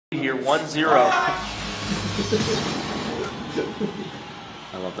Here, 1-0.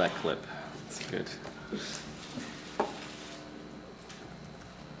 I love that clip. It's good.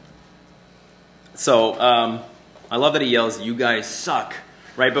 So, I love that he yells, "You guys suck,"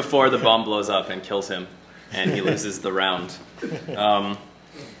 right before the bomb blows up and kills him, and he loses the round. The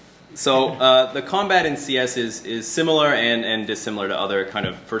combat in CS is similar and dissimilar to other kind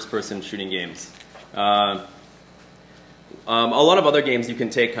of first-person shooting games. A lot of other games you can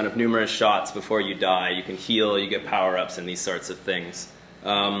take kind of numerous shots before you die, you can heal, you get power-ups and these sorts of things.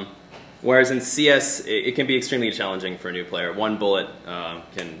 Whereas in CS, it can be extremely challenging for a new player. One bullet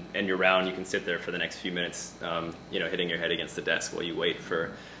can end your round, you can sit there for the next few minutes hitting your head against the desk while you wait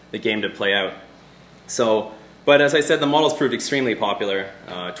for the game to play out. But as I said, the model's proved extremely popular.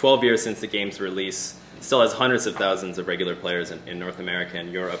 12 years since the game's release, it still has hundreds of thousands of regular players in North America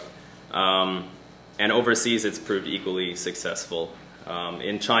and Europe. And overseas, it's proved equally successful.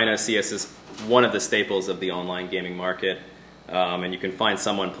 In China, CS is one of the staples of the online gaming market, and you can find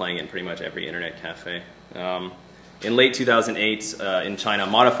someone playing it in pretty much every internet cafe. In late 2008, in China, a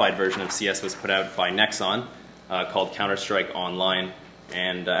modified version of CS was put out by Nexon called Counter-Strike Online,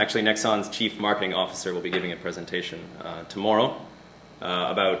 and actually Nexon's chief marketing officer will be giving a presentation tomorrow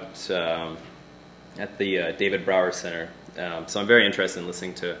at the David Brower Center. So I'm very interested in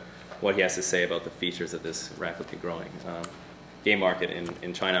listening to what he has to say about the features of this rapidly growing game market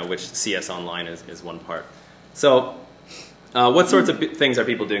in China, which CS Online is one part. So, what sorts of things are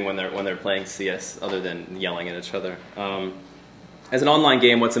people doing when they're playing CS other than yelling at each other? As an online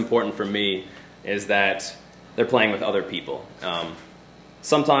game, what's important for me is that they're playing with other people.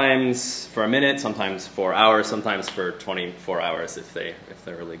 Sometimes for a minute, sometimes 4 hours, sometimes for 24 hours if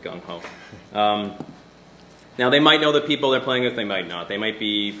they're really gung-ho. Now, they might know the people they're playing with, they might not. They might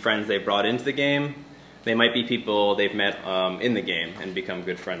be friends they brought into the game. They might be people they've met in the game and become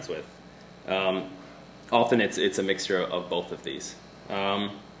good friends with. Often it's a mixture of both of these.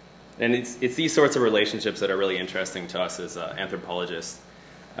 And it's these sorts of relationships that are really interesting to us as anthropologists.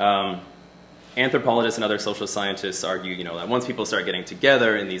 Anthropologists and other social scientists argue that once people start getting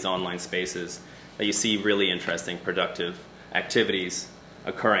together in these online spaces, that you see really interesting, productive activities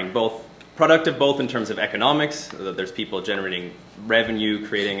occurring, productive both in terms of economics, that there's people generating revenue,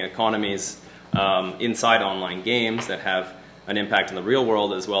 creating economies inside online games that have an impact in the real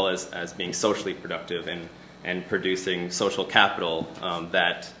world, as well as being socially productive and producing social capital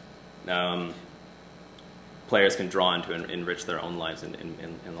that players can draw on to enrich their own lives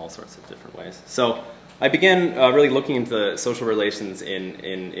in all sorts of different ways. So I began really looking into social relations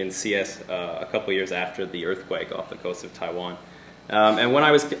in CS a couple years after the earthquake off the coast of Taiwan. And when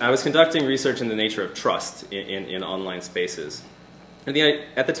I was conducting research in the nature of trust in online spaces. And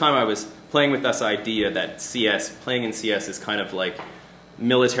at the time I was playing with this idea that playing in CS is kind of like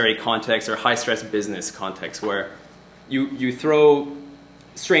military context or high-stress business context, where you throw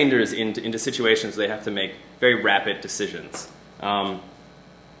strangers into situations where they have to make very rapid decisions. And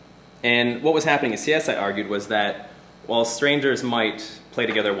what was happening in CS, I argued, was that while strangers might play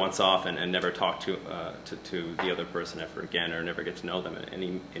together once off and never talk to the other person ever again, or never get to know them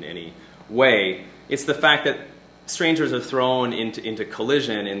in any way, it's the fact that strangers are thrown into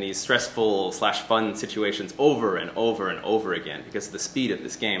collision in these stressful / fun situations over and over and over again because of the speed of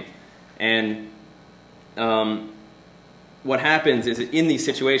this game. And what happens is that in these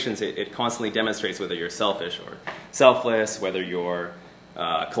situations it constantly demonstrates whether you're selfish or selfless, whether you're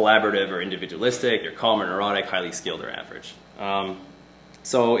collaborative or individualistic, you're calm or neurotic, highly skilled or average.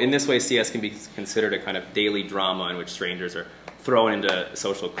 So in this way, CS can be considered a kind of daily drama in which strangers are thrown into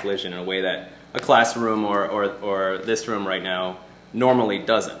social collision in a way that a classroom or this room right now normally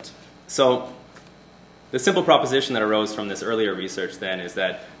doesn't. So the simple proposition that arose from this earlier research then is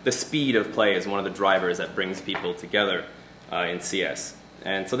that the speed of play is one of the drivers that brings people together in CS.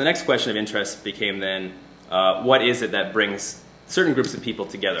 And so the next question of interest became then, what is it that brings certain groups of people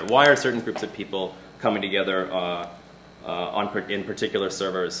together? Why are certain groups of people coming together in particular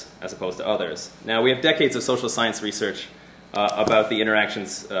servers as opposed to others? Now, we have decades of social science research about the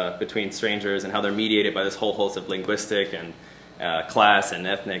interactions between strangers and how they're mediated by this whole host of linguistic and class and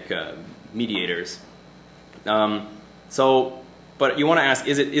ethnic mediators. But you want to ask,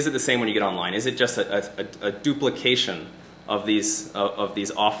 is it the same when you get online? Is it just a duplication of these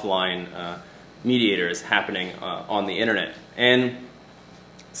offline mediators happening on the internet? And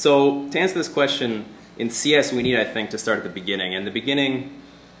so to answer this question, in CS we need, I think, to start at the beginning. And the beginning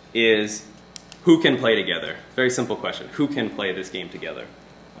is, who can play together? Very simple question. Who can play this game together?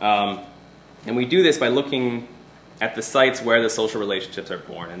 And we do this by looking at the sites where the social relationships are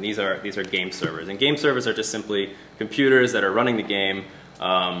born. And these are game servers. And game servers are just simply computers that are running the game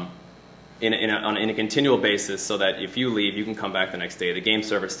in a continual basis, so that if you leave, you can come back the next day. The game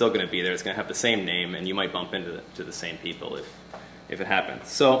server is still going to be there. It's going to have the same name, and you might bump into the same people if it happens.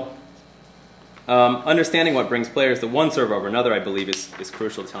 So understanding what brings players to one server over another, I believe, is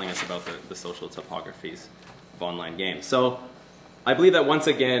crucial to telling us about the social topographies of online games. So I believe that, once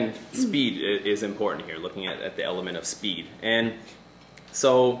again, speed is important here, looking at the element of speed. And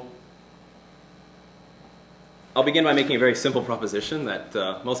so I'll begin by making a very simple proposition that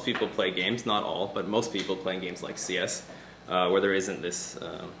most people play games, not all, but most people play games like CS, where there isn't this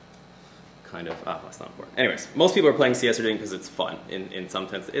kind of, that's not important. Anyways, most people are playing CS or doing because it's fun in some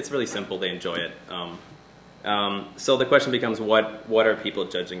sense. It's really simple, they enjoy it. So the question becomes, what are people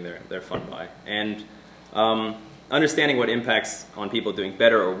judging their fun by? And understanding what impacts on people doing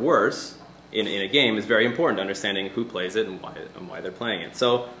better or worse in a game is very important, understanding who plays it and why they're playing it.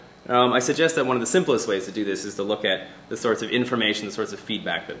 So I suggest that one of the simplest ways to do this is to look at the sorts of information, the sorts of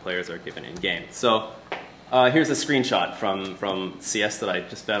feedback that players are given in games. So here's a screenshot from CS that I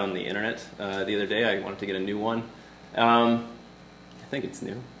just found on the internet the other day. I wanted to get a new one. I think it's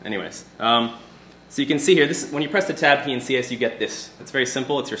new. Anyways, so you can see here, when you press the tab key in CS, you get this. It's very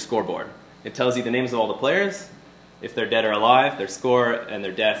simple. It's your scoreboard. It tells you the names of all the players, if they're dead or alive, their score, and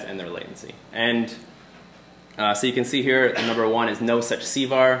their death, and their latency. And so you can see here, number 1 is no such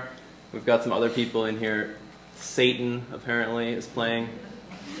CVAR. We've got some other people in here. Satan, apparently, is playing.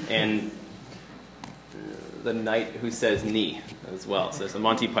 And the knight who says "ni" as well. So there's a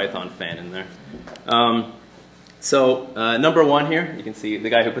Monty Python fan in there. Number 1 here, you can see the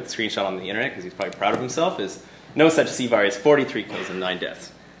guy who put the screenshot on the internet, because he's probably proud of himself, is no such CVAR, is 43 kills and 9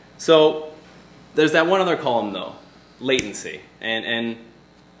 deaths. So there's that one other column, though, latency. And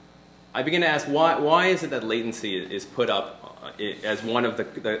I begin to ask, why is it that latency is put up as one of the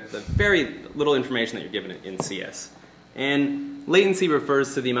very little information that you're given in CS? And latency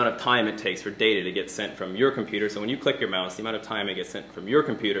refers to the amount of time it takes for data to get sent from your computer. So when you click your mouse, the amount of time it gets sent from your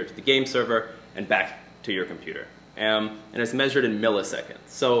computer to the game server and back to your computer. And it's measured in milliseconds.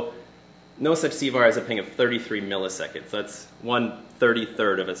 So no such CVAR has a ping of 33 milliseconds. That's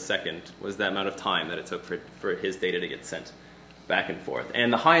 1/33rd of a second was the amount of time that it took for his data to get sent back and forth.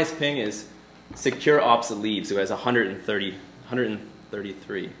 And the highest ping is Secure Ops Leaves, who has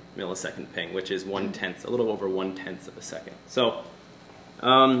 133 millisecond ping, which is 1/10, a little over 1/10 of a second. So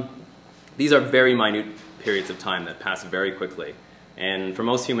these are very minute periods of time that pass very quickly. And for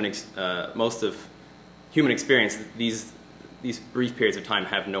most of human experience, these brief periods of time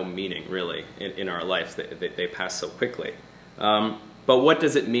have no meaning, really, in our lives. They pass so quickly. But what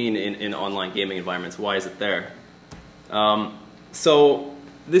does it mean in online gaming environments? Why is it there? So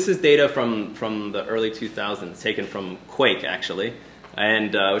this is data from the early 2000s, taken from Quake, actually,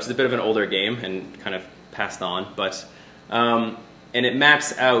 and which is a bit of an older game and kind of passed on. But and it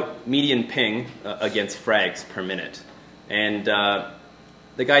maps out median ping against frags per minute. And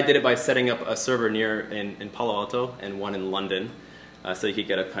the guy did it by setting up a server in Palo Alto and one in London, so you could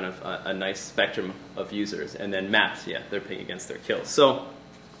get a kind of a nice spectrum of users, and then mapped, their ping against their kills. So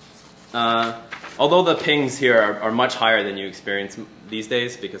although the pings here are much higher than you experience these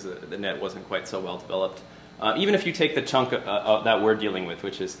days, because the net wasn't quite so well developed, even if you take the chunk that we're dealing with,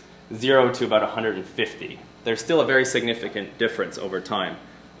 which is 0 to about 150, there's still a very significant difference over time.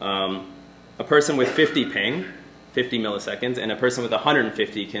 A person with 50 ping, 50 milliseconds, and a person with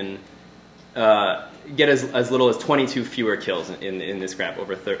 150 can get as little as 22 fewer kills in this graph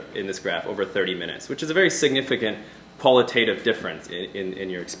over 30 minutes, which is a very significant qualitative difference in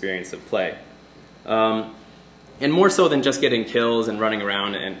your experience of play. And more so than just getting kills and running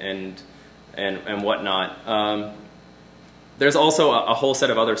around and whatnot. There's also a whole set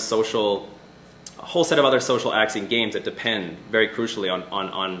of other social acts in games that depend very crucially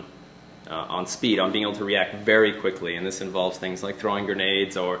on speed, on being able to react very quickly, and this involves things like throwing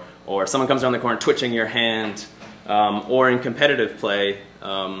grenades, or someone comes around the corner twitching your hand, or in competitive play,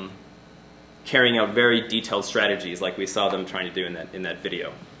 carrying out very detailed strategies like we saw them trying to do in that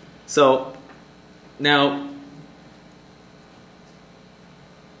video. So now,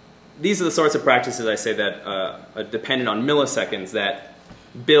 these are the sorts of practices, I say, that are dependent on milliseconds, that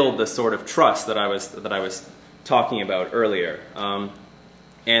build the sort of trust that I was talking about earlier.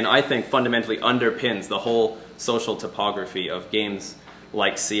 And I think fundamentally underpins the whole social topography of games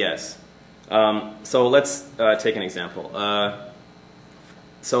like CS. So let's take an example.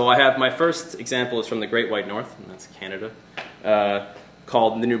 So I have my first example is from the Great White North, and that's Canada,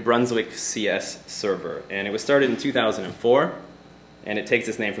 called the New Brunswick CS server. And it was started in 2004, and it takes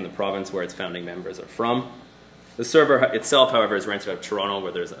its name from the province where its founding members are from. The server itself, however, is rented out of Toronto,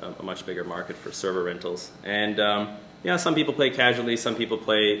 where there's a much bigger market for server rentals. And yeah, some people play casually, some people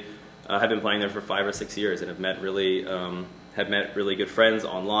play, have been playing there for 5 or 6 years and have met really good friends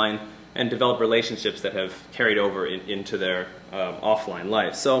online and developed relationships that have carried over into their offline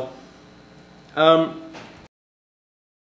life. So